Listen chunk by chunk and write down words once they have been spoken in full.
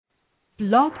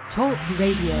Blog Talk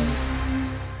Radio.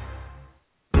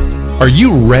 Are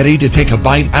you ready to take a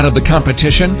bite out of the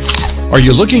competition? Are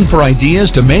you looking for ideas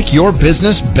to make your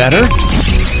business better?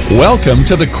 Welcome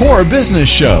to the Core Business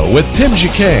Show with Tim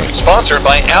Jacquet, sponsored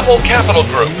by Apple Capital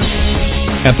Group.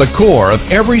 At the core of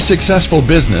every successful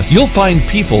business, you'll find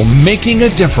people making a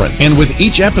difference. And with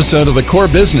each episode of the Core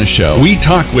Business Show, we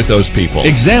talk with those people,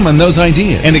 examine those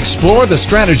ideas, and explore the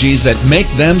strategies that make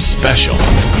them special.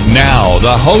 Now,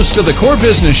 the host of the Core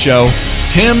Business Show,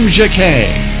 Tim Jacquet.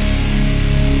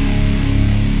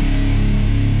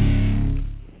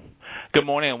 Good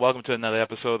morning and welcome to another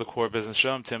episode of the Core Business Show.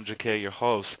 I'm Tim Jacquet, your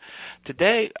host.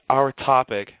 Today, our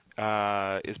topic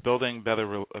is building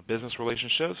better business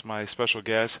relationships. My special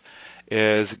guest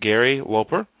is Gary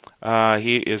Loper.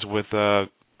 He is with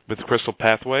Crystal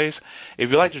Pathways. If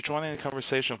you'd like to join in the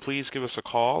conversation, please give us a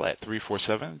call at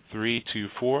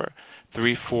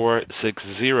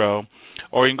 347-324-3460,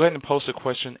 or you can go ahead and post a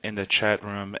question in the chat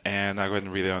room, and I'll go ahead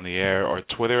and read it on the air, or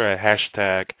Twitter at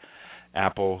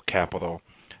 #AppleCapital.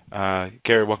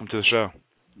 Gary, welcome to the show.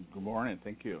 Good morning.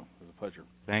 Thank you. It was a pleasure.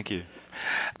 Thank you.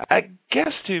 I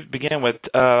guess to begin with,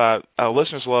 our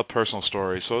listeners love personal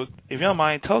stories. So, if you don't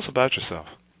mind, tell us about yourself.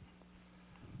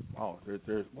 Oh,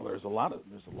 there's a lot of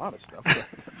stuff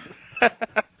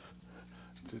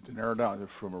to narrow down.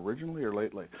 From originally or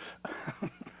lately?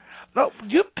 No,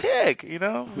 you pick. You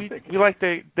know, we like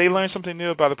they learn something new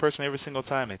about a person every single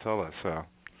time they tell us. So.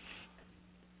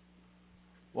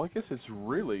 Well, I guess it's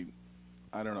really,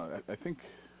 I don't know. I think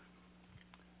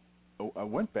I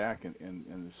went back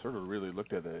and sort of really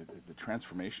looked at the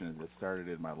transformation that started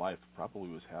in my life. Probably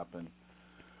was happened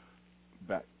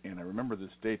back, and I remember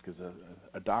this date because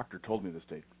a doctor told me this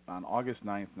date. On August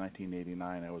 9th,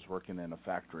 1989, I was working in a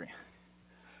factory,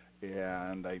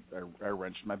 and I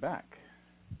wrenched my back.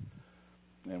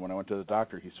 And when I went to the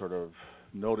doctor, he sort of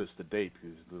noticed the date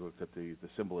because he looked at the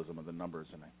symbolism of the numbers,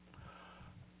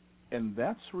 and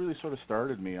that's really sort of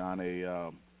started me on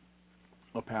a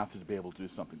path to be able to do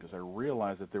something, because I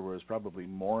realized that there was probably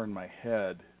more in my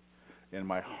head and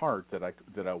my heart that I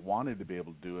wanted to be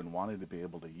able to do and wanted to be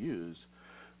able to use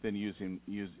than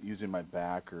using my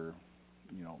back or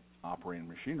operating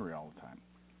machinery all the time.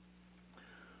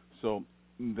 So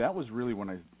that was really when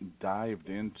I dived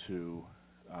into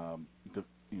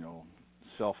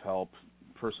self-help,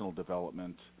 personal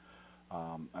development.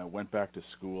 I went back to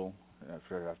school. I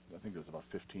think it was about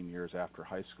 15 years after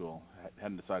high school. I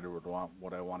hadn't decided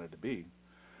what I wanted to be.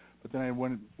 But then I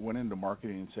went into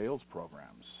marketing and sales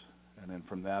programs. And then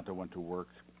from that, I went to work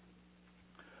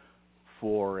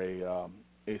for a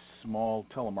small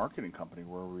telemarketing company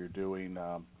where we were doing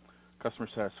customer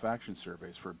satisfaction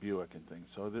surveys for Buick and things.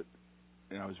 So that,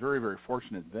 I was very, very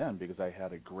fortunate then because I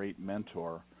had a great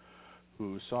mentor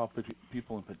who saw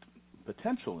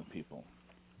potential in people.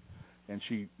 And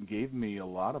she gave me a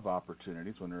lot of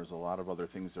opportunities when there was a lot of other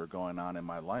things that were going on in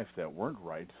my life that weren't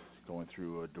right, going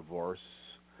through a divorce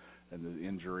and the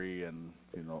injury and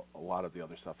a lot of the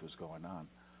other stuff that was going on.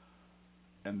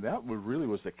 And that really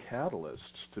was the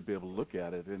catalyst to be able to look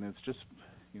at it. And it's just,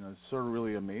 it's sort of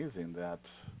really amazing that,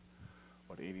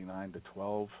 89 to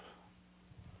 12,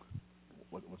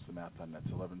 what's the math on that?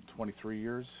 It's 11, 23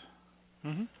 years?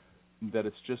 Mm-hmm. That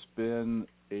it's just been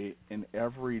an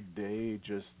everyday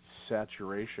just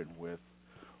saturation with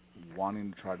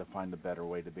wanting to try to find a better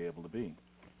way to be able to be.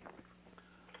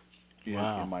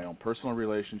 Wow. In my own personal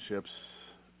relationships,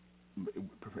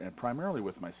 and primarily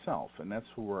with myself. And that's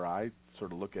where I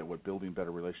sort of look at what building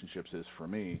better relationships is for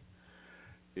me,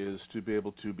 is to be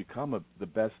able to become the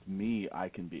best me I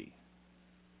can be.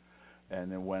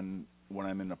 And then when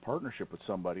I'm in a partnership with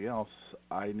somebody else,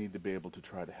 I need to be able to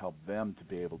try to help them to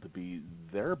be able to be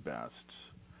their best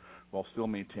while still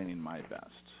maintaining my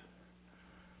best.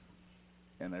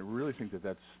 And I really think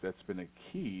that's been a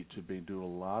key to be doing a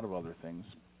lot of other things,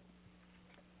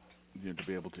 to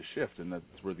be able to shift, and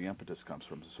that's where the impetus comes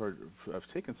from. So I've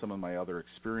taken some of my other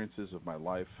experiences of my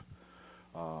life,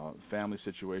 family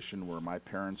situation where my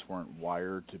parents weren't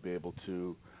wired to be able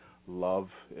to love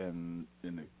and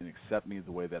accept me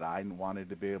the way that I wanted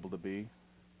to be able to be.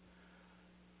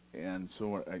 And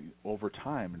so over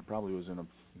time, and probably was in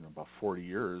about 40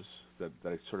 years, that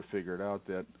I sort of figured out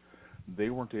that they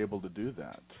weren't able to do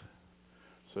that.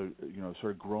 So,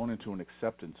 sort of grown into an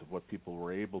acceptance of what people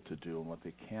were able to do and what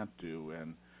they can't do.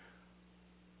 And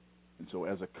so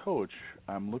as a coach,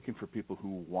 I'm looking for people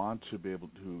who want to be able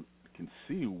to, can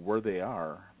see where they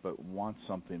are, but want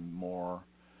something more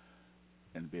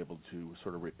and be able to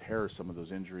sort of repair some of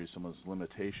those injuries, some of those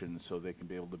limitations, so they can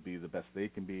be able to be the best they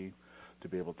can be, to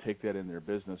be able to take that in their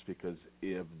business. Because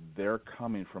if they're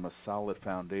coming from a solid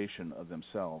foundation of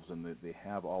themselves and they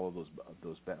have all of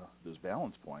those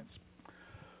balance points,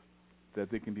 that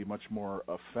they can be much more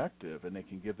effective, and they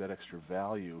can give that extra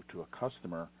value to a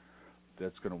customer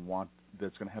that's going to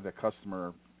have that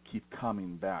customer keep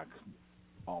coming back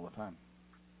all the time.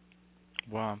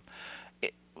 Wow.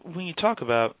 When you talk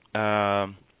about,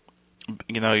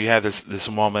 you had this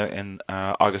moment in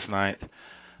August 9th,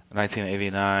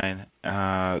 1989,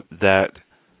 that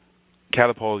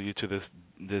catapulted you to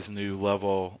this new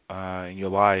level in your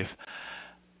life.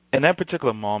 In that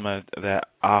particular moment, that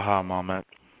aha moment,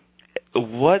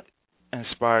 what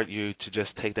inspired you to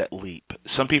just take that leap?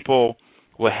 Some people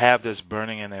will have this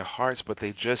burning in their hearts, but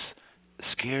they just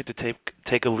scared to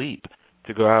take a leap,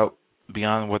 to go out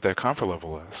beyond what their comfort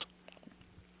level is.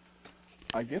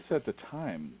 I guess at the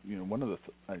time,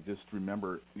 I just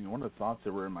remember, one of the thoughts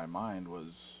that were in my mind was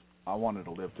I wanted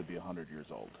to live to be 100 years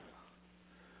old.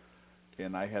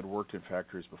 And I had worked in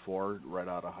factories before, right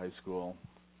out of high school,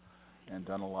 and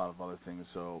done a lot of other things.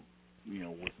 So,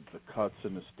 with the cuts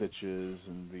and the stitches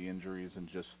and the injuries and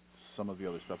just some of the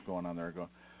other stuff going on there,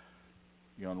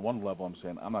 on one level I'm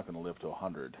saying I'm not going to live to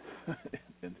 100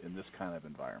 in this kind of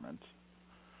environment.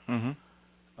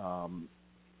 Mm-hmm.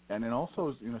 And then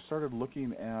also, started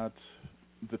looking at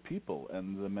the people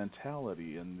and the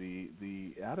mentality and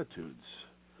the attitudes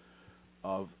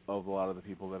of a lot of the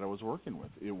people that I was working with.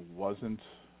 It wasn't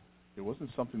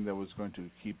something that was going to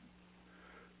keep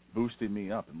boosting me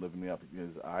up and lifting me up,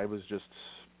 because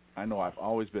I know I've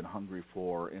always been hungry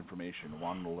for information,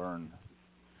 wanting to learn,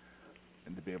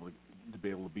 and to be able to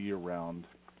be around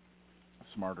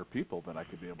smarter people that I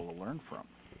could be able to learn from.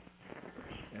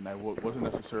 And I wasn't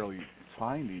necessarily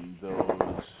finding those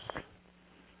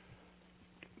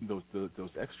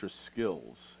extra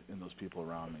skills in those people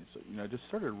around me. So I just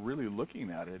started really looking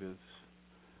at it and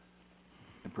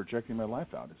projecting my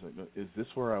life out. It's like, is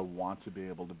this where I want to be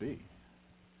able to be?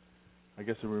 I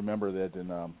guess I remember that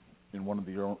in one of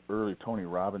the early Tony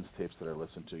Robbins tapes that I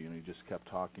listened to, he just kept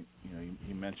talking.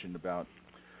 He mentioned about,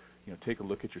 take a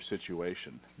look at your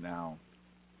situation now,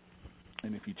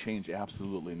 and if you change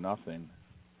absolutely nothing,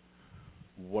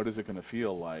 what is it going to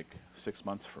feel like 6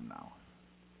 months from now?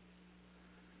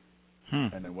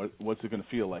 And then what's it going to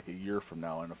feel like a year from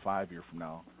now, and a 5 year from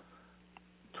now,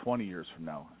 20 years from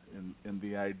now? And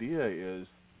the idea is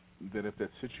that if that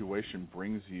situation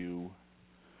brings you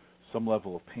some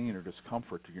level of pain or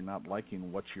discomfort, you're not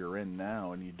liking what you're in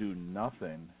now, and you do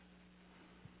nothing,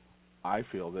 I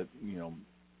feel that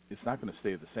it's not going to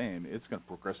stay the same. It's going to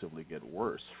progressively get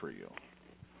worse for you.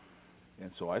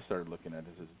 And so I started looking at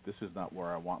it as, this is not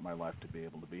where I want my life to be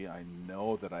able to be. I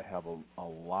know that I have a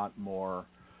lot more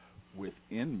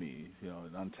within me,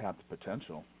 an untapped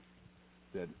potential,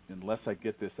 that unless I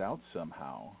get this out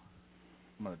somehow,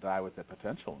 I'm going to die with that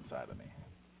potential inside of me.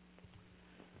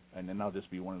 And then I'll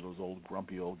just be one of those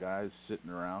grumpy old guys sitting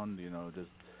around, just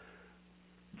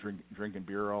drinking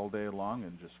beer all day long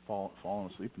and just falling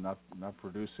asleep and not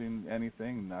producing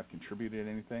anything, not contributing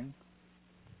anything,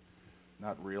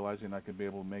 not realizing I could be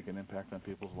able to make an impact on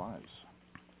people's lives.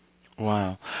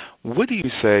 Wow. What do you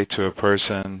say to a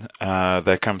person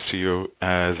that comes to you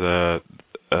as a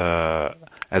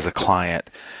client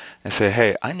and say,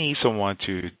 hey, I need someone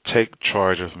to take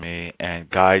charge of me and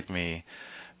guide me,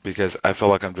 because I feel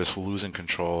like I'm just losing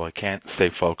control. I can't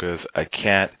stay focused. I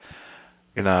can't,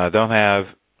 don't have,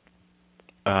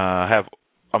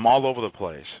 I'm all over the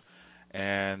place,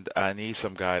 and I need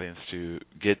some guidance to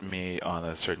get me on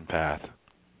a certain path.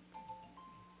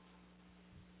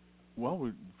 Well,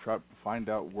 we try to find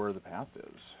out where the path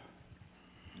is.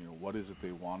 What is it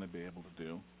they want to be able to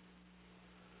do?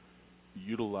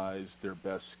 Utilize their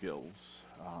best skills.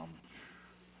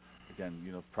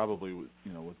 Again, probably, with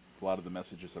a lot of the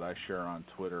messages that I share on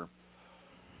Twitter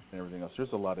and everything else,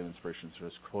 there's a lot of inspiration.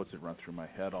 There's quotes that run through my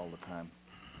head all the time.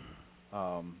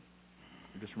 I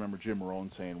just remember Jim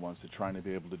Rohn saying once that trying to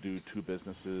be able to do two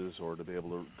businesses or to be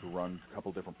able to run a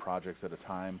couple different projects at a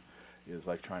time is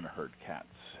like trying to herd cats.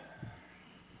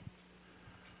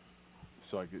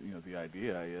 So the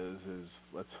idea is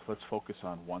let's focus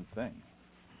on one thing.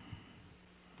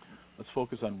 Let's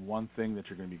focus on one thing that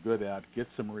you're going to be good at, get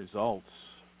some results,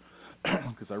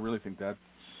 because I really think that's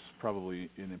probably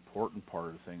an important part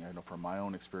of the thing. I know from my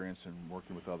own experience and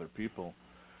working with other people,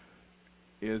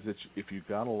 is that if you've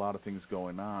got a lot of things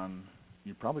going on,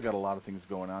 you probably got a lot of things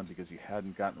going on because you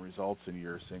hadn't gotten results, and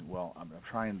you're saying, well, I'm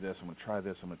trying this, I'm going to try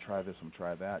this, I'm going to try this, I'm going to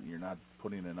try that, and you're not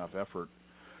putting enough effort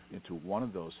into one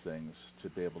of those things to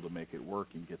be able to make it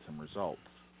work and get some results.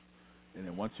 And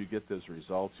then once you get those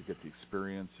results, you get the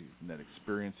experience. In that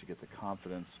experience, you get the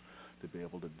confidence to be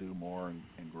able to do more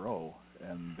and grow.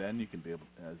 And then you can be able,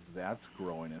 as that's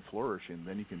growing and flourishing,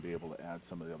 then you can be able to add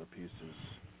some of the other pieces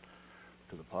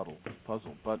to the puzzle.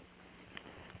 But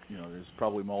there's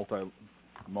probably multifaceted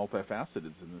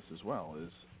in this as well.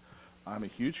 I'm a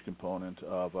huge component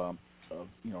of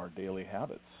our daily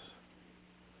habits.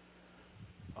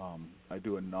 I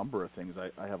do a number of things.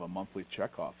 I have a monthly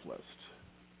checkoff list.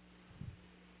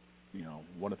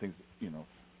 One of the things,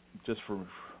 just for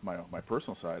my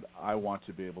personal side, I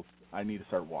need to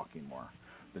start walking more.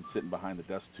 I've been sitting behind the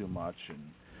desk too much and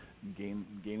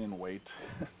gaining weight.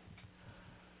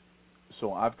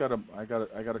 So I got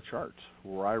a chart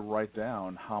where I write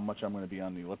down how much I'm going to be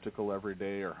on the elliptical every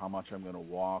day or how much I'm going to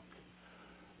walk.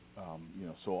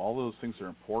 So all those things are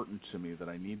important to me that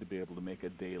I need to be able to make a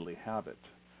daily habit.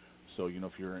 So if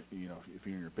you're if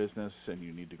you're in your business and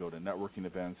you need to go to networking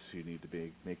events, you need to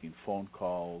be making phone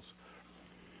calls.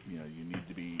 You need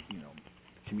to be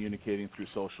communicating through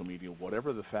social media,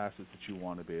 whatever the facets that you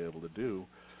want to be able to do.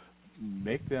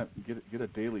 Make that get a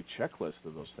daily checklist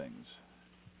of those things,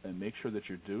 and make sure that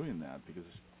you're doing that, because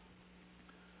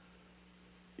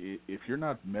if you're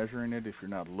not measuring it, if you're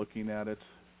not looking at it,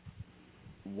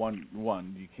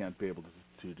 one you can't be able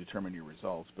to determine your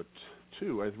results. But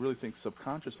two, I really think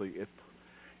subconsciously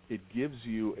it gives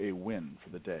you a win for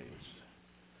the day.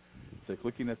 It's like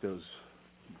looking at those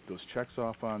checks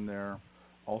off on there,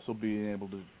 also being able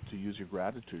to use your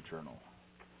gratitude journal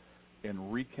and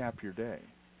recap your day.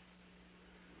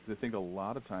 I think a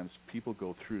lot of times people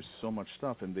go through so much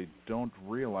stuff and they don't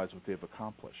realize what they've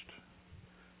accomplished.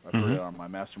 I've heard it on my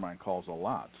mastermind calls a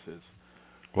lot.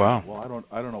 Wow. Well,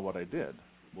 I don't know what I did.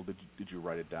 Well, did you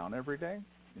write it down every day?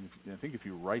 And I think if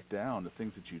you write down the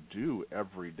things that you do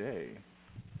every day,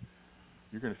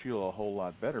 you're going to feel a whole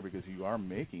lot better, because you are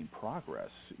making progress,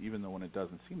 even though when it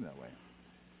doesn't seem that way.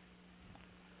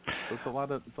 So it's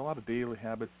a lot of daily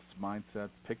habits, mindset,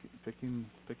 picking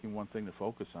one thing to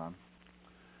focus on.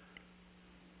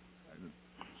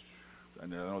 I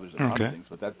know there's a lot of things,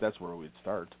 but that's where we'd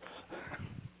start.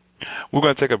 We're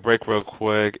going to take a break real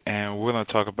quick, and we're going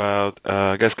to talk about,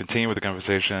 continue with the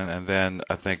conversation, and then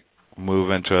I think move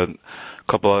into a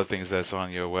couple other things that's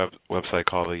on your website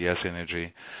called the Yes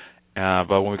Energy.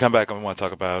 But when we come back, we want to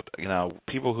talk about,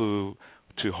 people who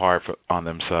are too hard on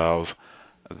themselves.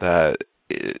 So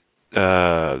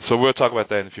we'll talk about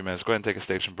that in a few minutes. Go ahead and take a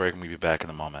station break, and we'll be back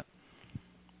in a moment.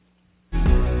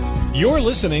 You're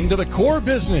listening to the Core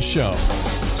Business Show,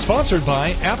 sponsored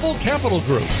by Apple Capital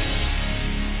Group.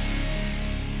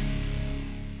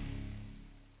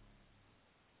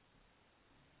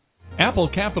 Apple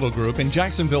Capital Group in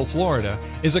Jacksonville, Florida,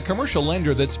 is a commercial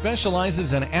lender that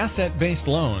specializes in asset-based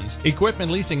loans,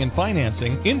 equipment leasing and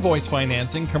financing, invoice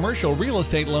financing, commercial real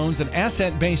estate loans, and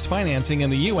asset-based financing in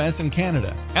the U.S. and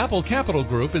Canada. Apple Capital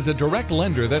Group is a direct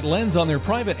lender that lends on their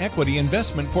private equity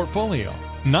investment portfolio.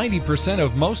 90%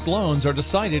 of most loans are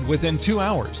decided within 2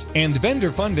 hours, and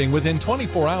vendor funding within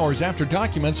 24 hours after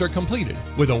documents are completed,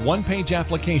 with a one-page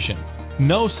application.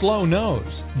 No slow no's,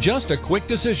 just a quick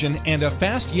decision and a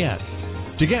fast yes.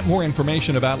 To get more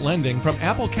information about lending from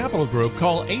Apple Capital Group,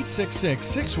 call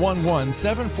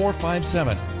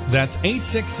 866-611-7457. That's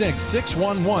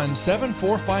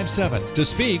 866-611-7457 to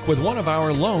speak with one of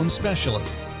our loan specialists.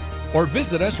 Or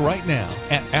visit us right now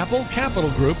at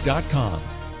applecapitalgroup.com.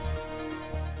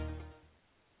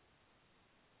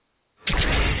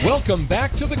 Welcome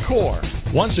back to the Core.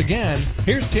 Once again,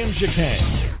 here's Tim Jacquet.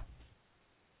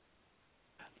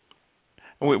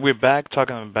 We're back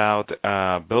talking about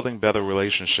building better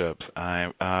relationships.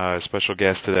 I'm a special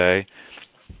guest today.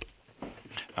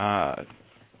 I'm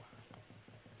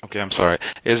sorry.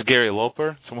 It's Gary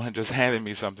Loper. Someone just handed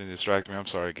me something to distract me. I'm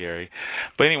sorry, Gary.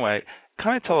 But anyway,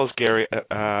 kind of tell us, Gary,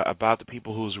 about the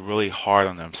people who's really hard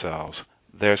on themselves.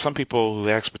 There are some people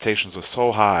whose expectations are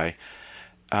so high,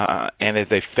 and if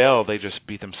they fail, they just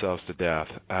beat themselves to death.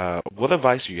 What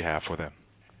advice do you have for them?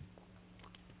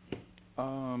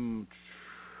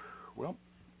 Well,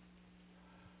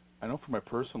 I know from my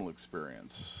personal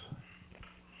experience,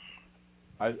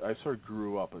 I sort of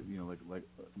grew up, like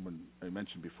when I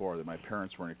mentioned before, that my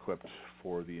parents weren't equipped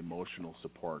for the emotional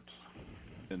support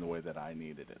in the way that I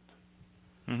needed it.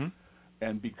 Mm-hmm.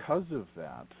 And because of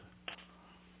that,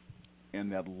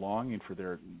 and that longing for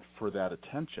that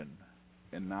attention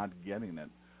and not getting it,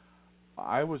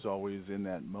 I was always in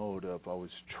that mode of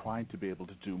always trying to be able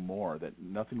to do more, that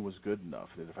nothing was good enough,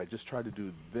 that if I just tried to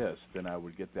do this, then I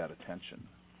would get that attention.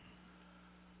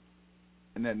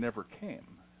 And that never came.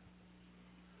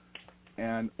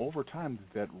 And over time,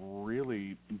 that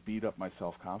really beat up my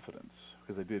self-confidence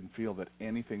because I didn't feel that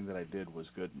anything that I did was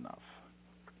good enough.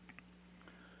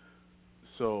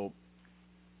 So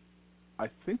I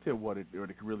think that what it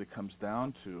really comes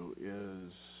down to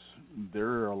is there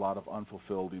are a lot of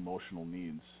unfulfilled emotional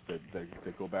needs that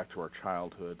go back to our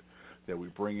childhood, that we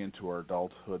bring into our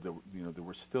adulthood, that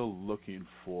we're still looking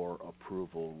for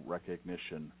approval,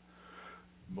 recognition,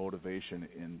 motivation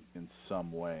in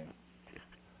some way.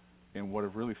 And what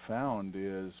I've really found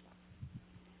is,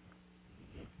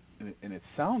 and it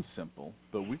sounds simple,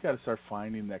 but we got to start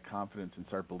finding that confidence and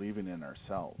start believing in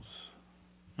ourselves.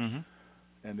 Mm-hmm.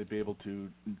 And to be able to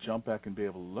jump back and be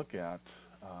able to look at,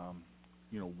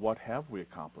 what have we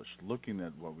accomplished? Looking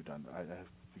at what we've done.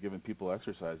 I've given people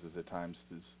exercises at times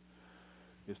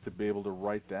is to be able to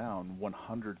write down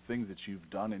 100 things that you've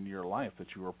done in your life that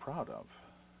you are proud of.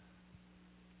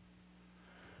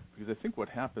 Because I think what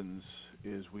happens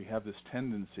is we have this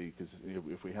tendency, because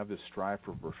if we have this strive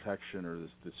for perfection or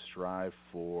this strive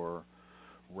for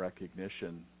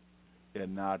recognition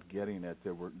and not getting it,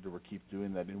 that we keep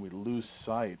doing that, and we lose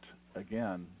sight,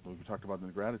 again, what we talked about in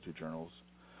the gratitude journals,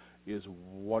 is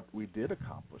what we did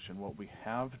accomplish and what we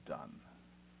have done.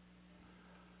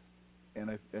 And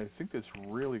I think that's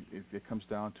really, it comes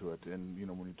down to it. And,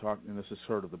 when you talk, and this is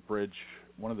sort of the bridge,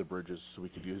 one of the bridges we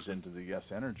could use into the yes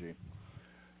energy,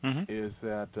 is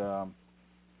that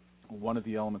one of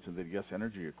the elements of the yes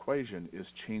energy equation is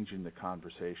changing the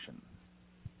conversation.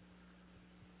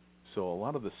 So a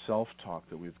lot of the self-talk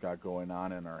that we've got going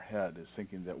on in our head is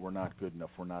thinking that we're not good enough,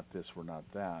 we're not this, we're not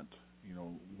that.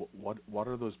 What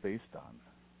are those based on?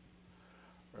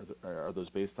 Are those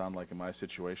based on, like in my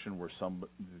situation, where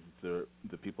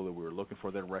the people that we were looking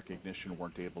for that recognition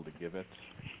weren't able to give it?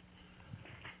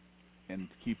 And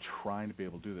keep trying to be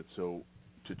able to do that. So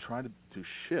to try to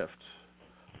shift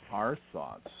our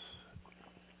thoughts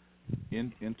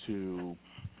into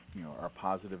our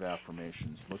positive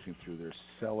affirmations, looking through there,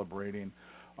 celebrating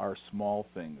our small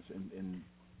things,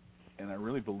 and I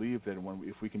really believe that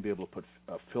if we can be able to put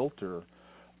a filter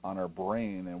on our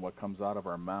brain and what comes out of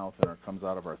our mouth and what comes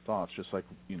out of our thoughts, just like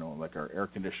like our air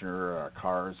conditioner, our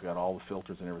cars got all the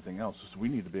filters and everything else. So we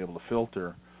need to be able to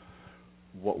filter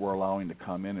what we're allowing to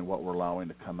come in and what we're allowing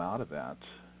to come out of that.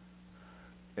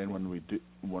 And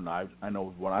I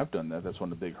know when I've done that, that's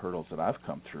one of the big hurdles that I've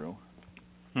come through.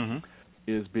 Mm-hmm.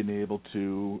 Is being able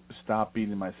to stop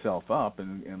beating myself up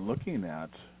and looking at,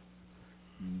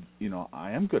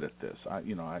 I am good at this. I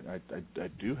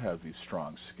do have these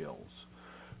strong skills.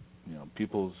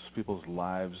 People's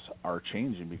lives are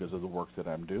changing because of the work that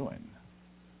I'm doing.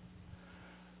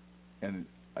 And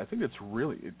I think it's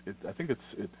really, I think it's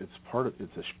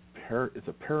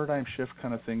a paradigm shift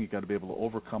kind of thing. You got to be able to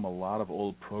overcome a lot of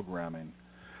old programming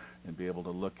and be able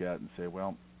to look at and say,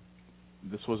 well,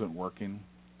 this wasn't working.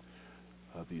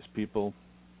 These people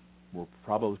were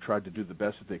probably tried to do the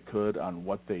best that they could on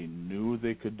what they knew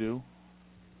they could do.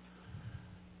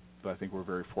 But I think we're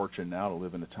very fortunate now to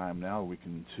live in a time now we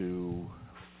can to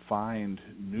find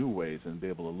new ways and be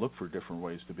able to look for different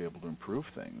ways to be able to improve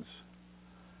things.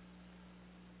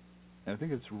 And I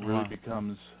think it's really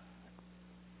becomes,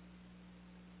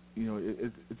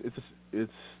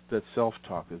 it's that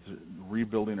self-talk, it's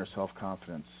rebuilding our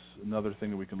self-confidence. Another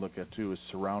thing that we can look at too is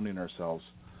surrounding ourselves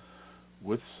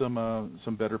with some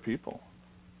better people.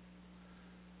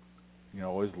 I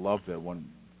always loved that one,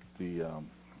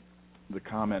 the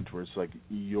comment where it's like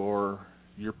your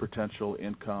potential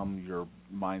income, your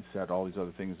mindset, all these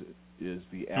other things is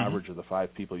the average of the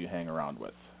 5 people you hang around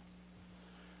with.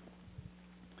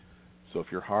 So if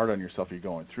you're hard on yourself, you're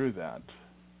going through that.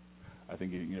 I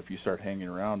think if you start hanging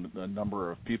around a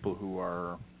number of people who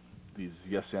are these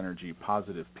yes energy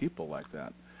positive people like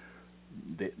that,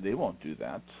 they won't do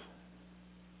that.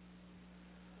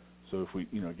 So if we,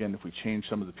 if we change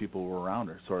some of the people who are around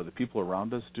us, so are the people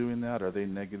around us doing that? Are they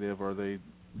negative? Are they,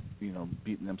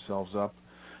 beating themselves up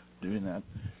doing that?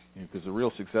 Because the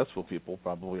real successful people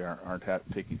probably aren't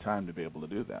taking time to be able to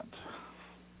do that.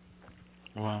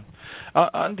 Wow.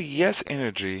 On the Yes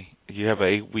Energy, you have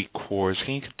an 8-week course.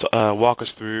 Can you walk us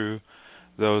through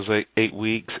those 8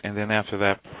 weeks, and then after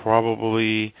that,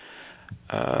 probably,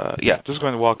 just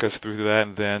going to walk us through that,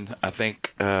 and then I think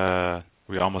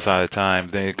we're almost out of time.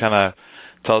 Then kind of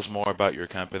tell us more about your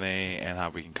company and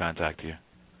how we can contact you.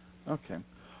 Okay.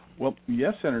 Well,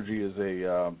 Yes Energy is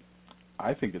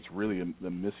I think it's really the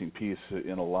missing piece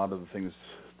in a lot of the things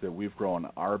that we've grown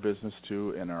our business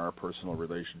to and our personal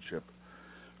relationship.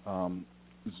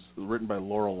 It's written by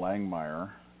Laurel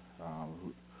Langmeyer,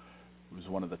 who's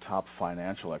one of the top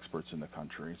financial experts in the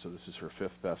country. So this is her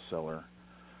 5th bestseller.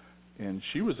 And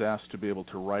she was asked to be able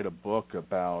to write a book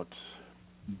about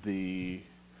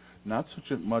not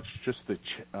so much just the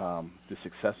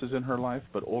successes in her life,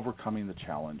 but overcoming the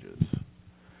challenges.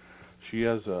 She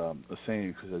has a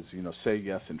saying that says, say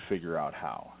yes and figure out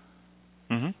how.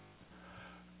 Mm-hmm.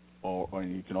 Or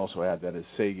you can also add that as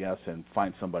say yes and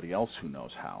find somebody else who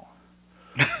knows how.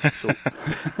 So,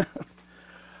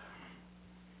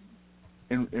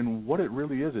 and what it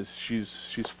really is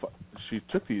she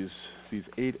took these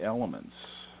 8 elements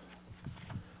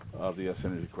of the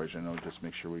S-energy equation. I'll just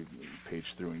make sure we page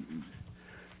through and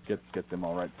get them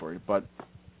all right for you. But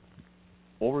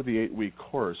over the 8-week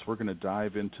course, we're going to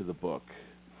dive into the book,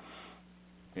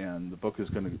 and the book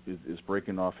is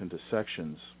breaking off into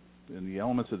sections. And the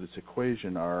elements of this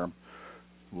equation are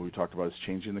what we talked about is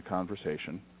changing the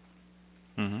conversation.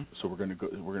 Mm-hmm. So we're going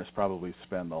to probably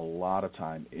spend a lot of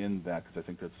time in that, because I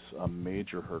think that's a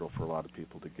major hurdle for a lot of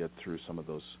people to get through some of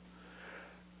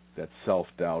that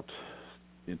self-doubt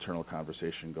internal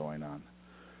conversation going on.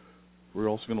 We're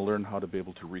also going to learn how to be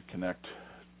able to reconnect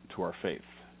to our faith.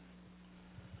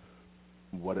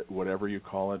 Whatever you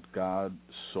call it, God,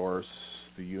 source,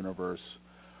 the universe,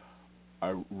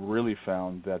 I really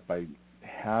found that by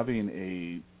having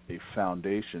a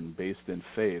foundation based in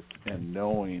faith and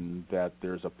knowing that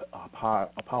there's a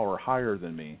power higher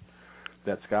than me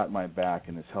that's got my back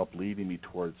and has helped leading me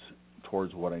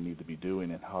towards what I need to be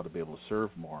doing and how to be able to serve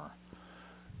more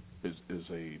is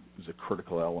a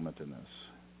critical element in this.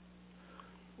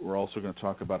 We're also going to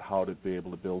talk about how to be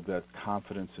able to build that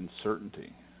confidence and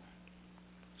certainty.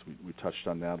 So we touched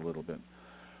on that a little bit.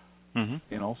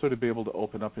 Mm-hmm. And also to be able to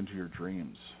open up into your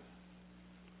dreams.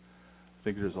 I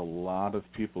think there's a lot of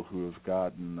people who have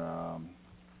gotten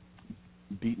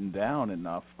beaten down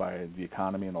enough by the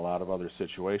economy and a lot of other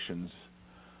situations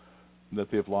that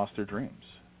they've lost their dreams.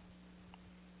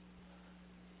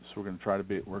 So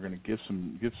we're going to give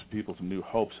some people some new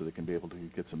hope so they can be able to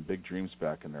get some big dreams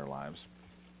back in their lives.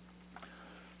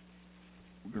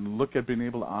 We're going to look at being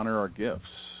able to honor our gifts.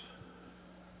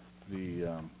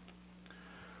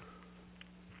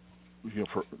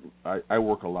 I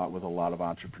work a lot with a lot of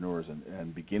entrepreneurs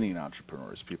and beginning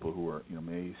entrepreneurs, people who are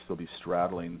may still be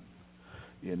straddling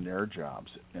in their jobs,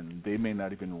 and they may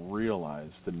not even realize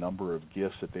the number of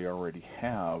gifts that they already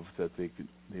have, that they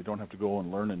don't have to go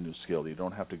and learn a new skill. They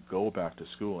don't have to go back to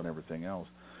school and everything else.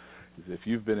 If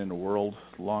you've been in the world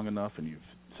long enough and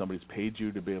somebody's paid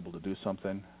you to be able to do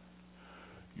something,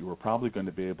 you are probably going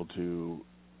to be able to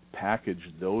package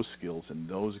those skills and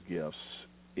those gifts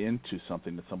into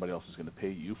something that somebody else is going to pay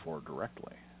you for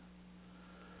directly.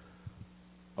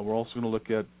 We're also going to look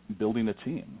at building a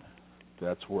team.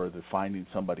 That's where they're finding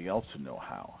somebody else to know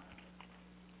how.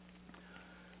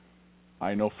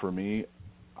 I know for me,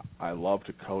 I love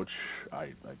to coach.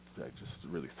 I just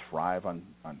really thrive on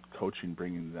coaching,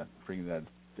 bringing that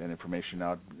information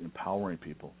out, empowering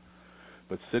people.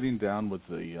 But sitting down with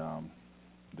the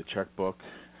checkbook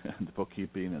and the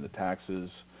bookkeeping and the taxes,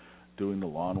 doing the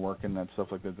lawn work and that stuff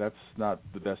like that, that's not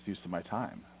the best use of my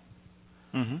time.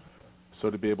 Mm-hmm. So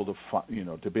to be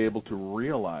able to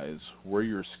realize where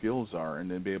your skills are, and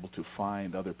then be able to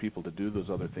find other people to do those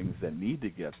other things that need to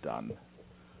get done,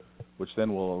 which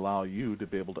then will allow you to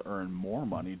be able to earn more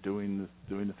money doing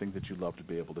the things that you love to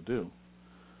be able to do.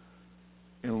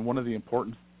 And one of the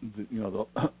important,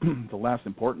 the last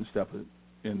important step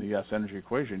in the S-energy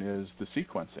equation is the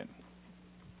sequencing.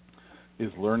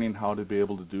 Is learning how to be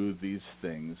able to do these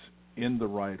things in the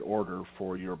right order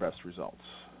for your best results.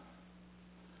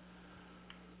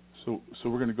 So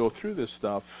we're going to go through this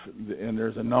stuff, and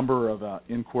there's a number of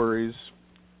inquiries.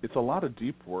 It's a lot of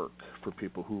deep work for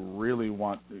people who really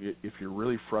want, if you're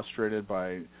really frustrated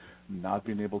by not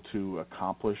being able to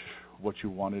accomplish what you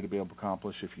wanted to be able to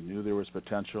accomplish, if you knew there was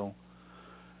potential,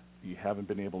 you haven't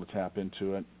been able to tap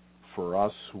into it. For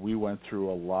us, we went through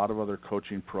a lot of other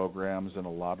coaching programs and a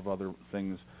lot of other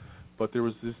things, but there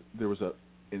was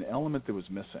an element that was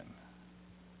missing.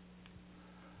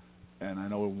 And I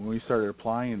know when we started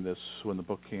applying this, when the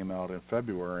book came out in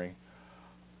February,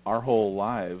 our whole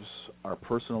lives, our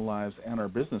personal lives and our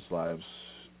business lives,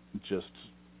 it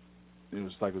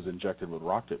was like it was injected with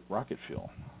rocket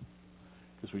fuel,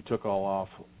 because we took off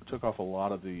a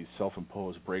lot of the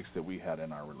self-imposed breaks that we had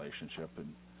in our relationship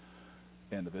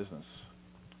and the business.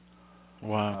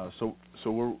 Wow. So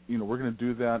we're going to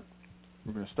do that.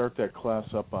 We're going to start that class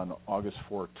up on August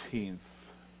 14th,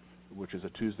 which is a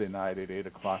Tuesday night at 8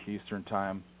 o'clock Eastern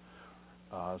Time.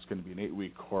 It's going to be an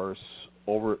 8-week course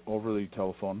over the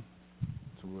telephone.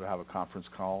 So we'll have a conference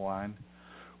call line.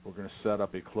 We're going to set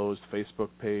up a closed Facebook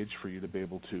page for you to be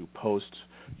able to post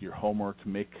your homework,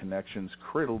 make connections,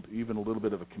 create even a little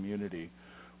bit of a community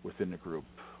within the group.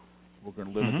 We're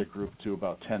going to limit the group to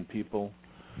about 10 people,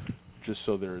 just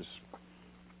so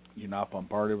you're not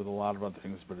bombarded with a lot of other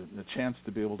things, but a chance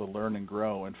to be able to learn and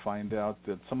grow and find out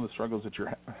that some of the struggles that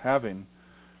you're having,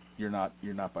 you're not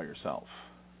by yourself.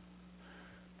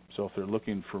 So if they're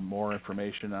looking for more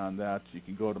information on that, you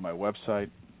can go to my website,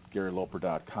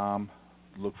 GaryLoper.com,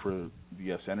 look for the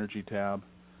Yes Energy tab,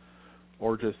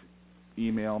 or just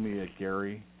email me at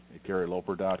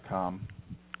GaryLoper.com,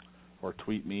 or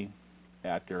tweet me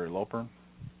at GaryLoper,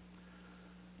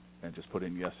 and just put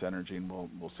in Yes Energy, and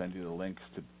we'll send you the links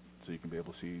so you can be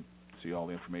able to see all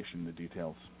the information and the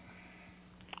details.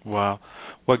 Wow.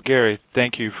 Well, Gary,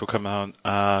 thank you for coming on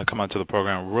to the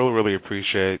program. Really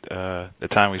appreciate the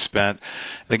time we spent.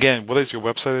 And again, what is your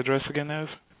website address again, Naz?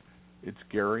 It's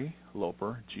Gary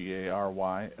Loper,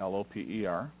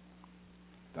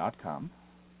 GaryLoper.com.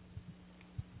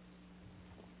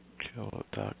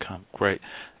 .com. Great.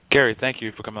 Gary, thank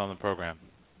you for coming on the program.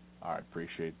 All right,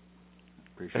 appreciate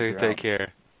your help. Take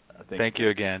care. Thank you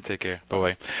again. Take care.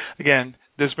 Bye-bye. Again,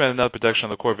 this has been another production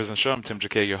of the Core Business Show. I'm Tim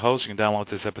Jacquet, your host. You can download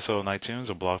this episode on iTunes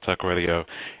or Blog Talk Radio.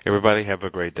 Everybody have a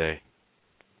great day.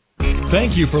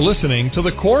 Thank you for listening to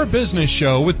the Core Business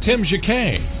Show with Tim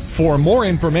Jacquet. For more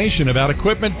information about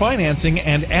equipment financing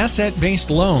and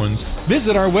asset-based loans,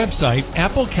 visit our website,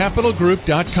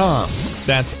 applecapitalgroup.com.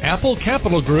 That's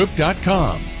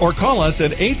applecapitalgroup.com. Or call us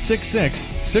at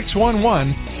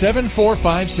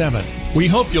 866-611-7457. We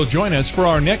hope you'll join us for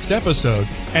our next episode.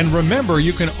 And remember,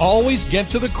 you can always get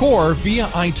to the core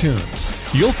via iTunes.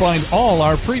 You'll find all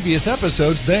our previous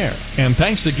episodes there. And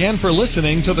thanks again for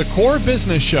listening to the Core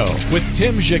Business Show with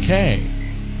Tim Jacquet.